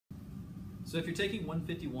So if you're taking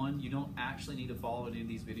 151, you don't actually need to follow any of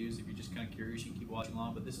these videos. If you're just kind of curious, you can keep watching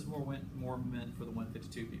along, but this is more meant for the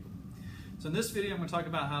 152 people. So in this video, I'm going to talk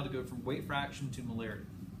about how to go from weight fraction to molarity.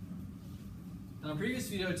 In a previous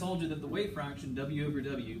video, I told you that the weight fraction, W over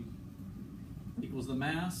W, equals the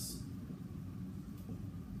mass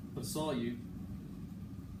of solute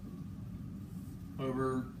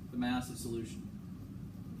over the mass of solution.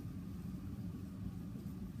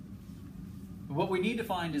 What we need to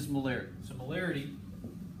find is molarity. So molarity,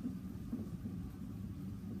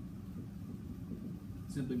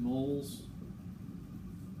 simply moles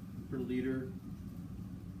per liter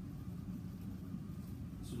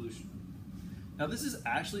solution. Now this is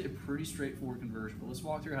actually a pretty straightforward conversion, but let's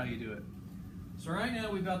walk through how you do it. So right now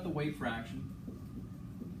we've got the weight fraction,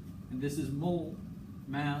 and this is mole,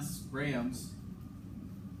 mass, grams,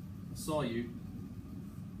 of solute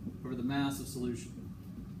over the mass of solution.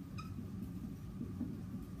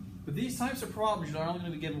 But these types of problems, you're only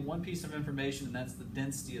going to be given one piece of information, and that's the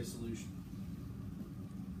density of solution.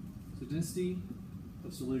 So density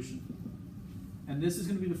of solution. And this is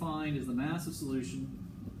going to be defined as the mass of solution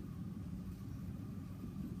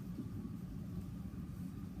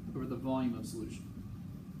over the volume of solution.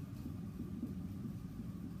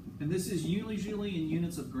 And this is usually in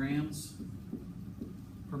units of grams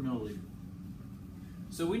per milliliter.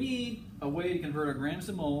 So we need a way to convert our grams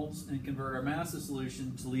to moles and convert our mass of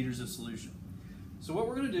solution to liters of solution. So what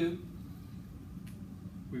we're going to do,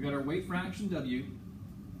 we've got our weight fraction W.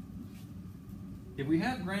 If we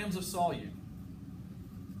have grams of solute,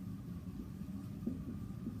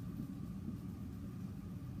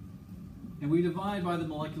 and we divide by the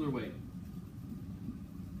molecular weight,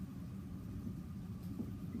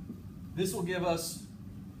 this will give us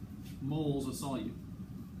moles of solute,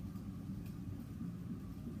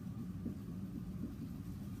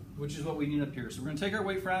 which is what we need up here. So we're going to take our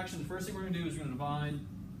weight fraction. The first thing we're going to do is we're going to divide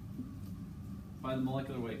by the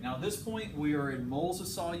molecular weight. Now at this point, we are in moles of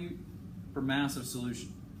solute per mass of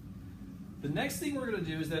solution. The next thing we're going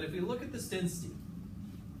to do is that if we look at this density,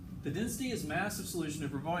 the density is mass of solution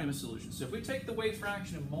over volume of solution. So if we take the weight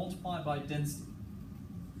fraction and multiply by density,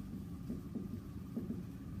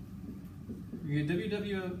 we get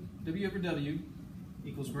W over W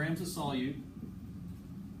equals grams of solute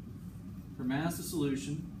per mass of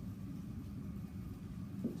solution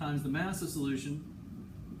times the mass of solution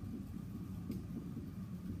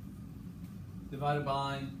divided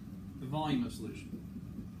by the volume of solution.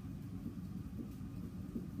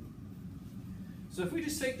 So if we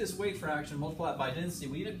just take this weight fraction and multiply it by density,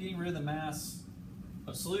 we end up getting rid of the mass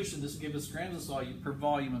of solution. This will give us grams of solute per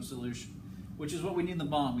volume of solution, which is what we need in the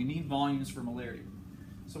bond. We need volumes for molarity.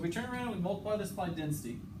 So if we turn around and we multiply this by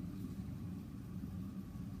density,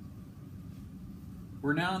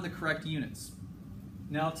 we're now in the correct units.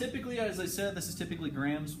 Now typically, as I said, this is typically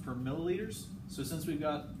grams per milliliters. So since we've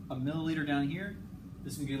got a milliliter down here,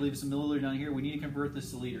 this is going to leave us a milliliter down here, we need to convert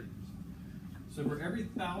this to liters. So for every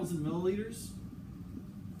 1,000 milliliters,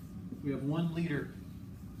 we have 1 liter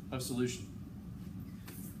of solution.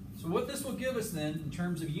 So what this will give us then, in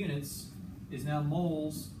terms of units, is now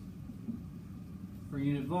moles per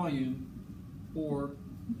unit volume, or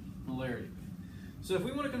molarity. So if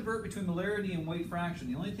we want to convert between molarity and weight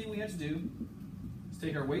fraction, the only thing we have to do is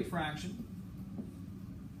take our weight fraction,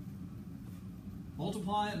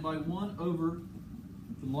 multiply it by 1 over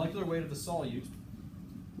the molecular weight of the solute,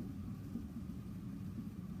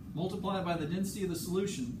 multiply it by the density of the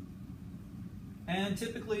solution, and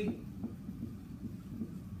typically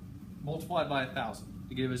multiply it by 1,000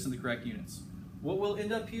 to give us in the correct units. What will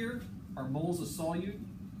end up here are moles of solute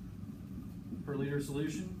per liter of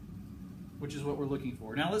solution, which is what we're looking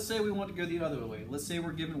for. Now let's say we want to go the other way. Let's say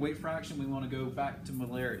we're given weight fraction, we want to go back to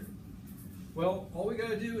molarity. Well, all we got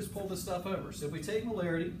to do is pull this stuff over. So if we take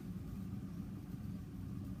molarity,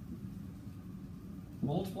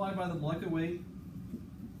 multiply by the molecular weight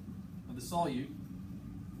of the solute,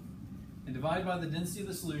 and divide by the density of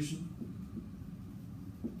the solution,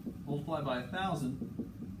 multiply by 1,000,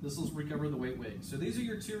 this will recover the weight. So these are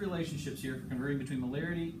your two relationships here for converting between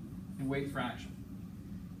molarity and weight fraction.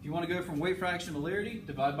 If you want to go from weight fraction to molarity,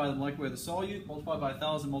 divide by the molecular weight of the solute, multiply by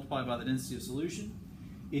 1,000, multiply by the density of solution.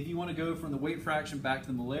 If you want to go from the weight fraction back to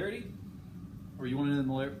the molarity, or you want to know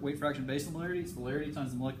the weight fraction based on molarity, it's molarity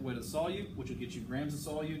times the molecular weight of the solute, which will get you grams of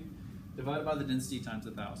solute, divided by the density times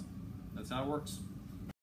 1,000. That's how it works.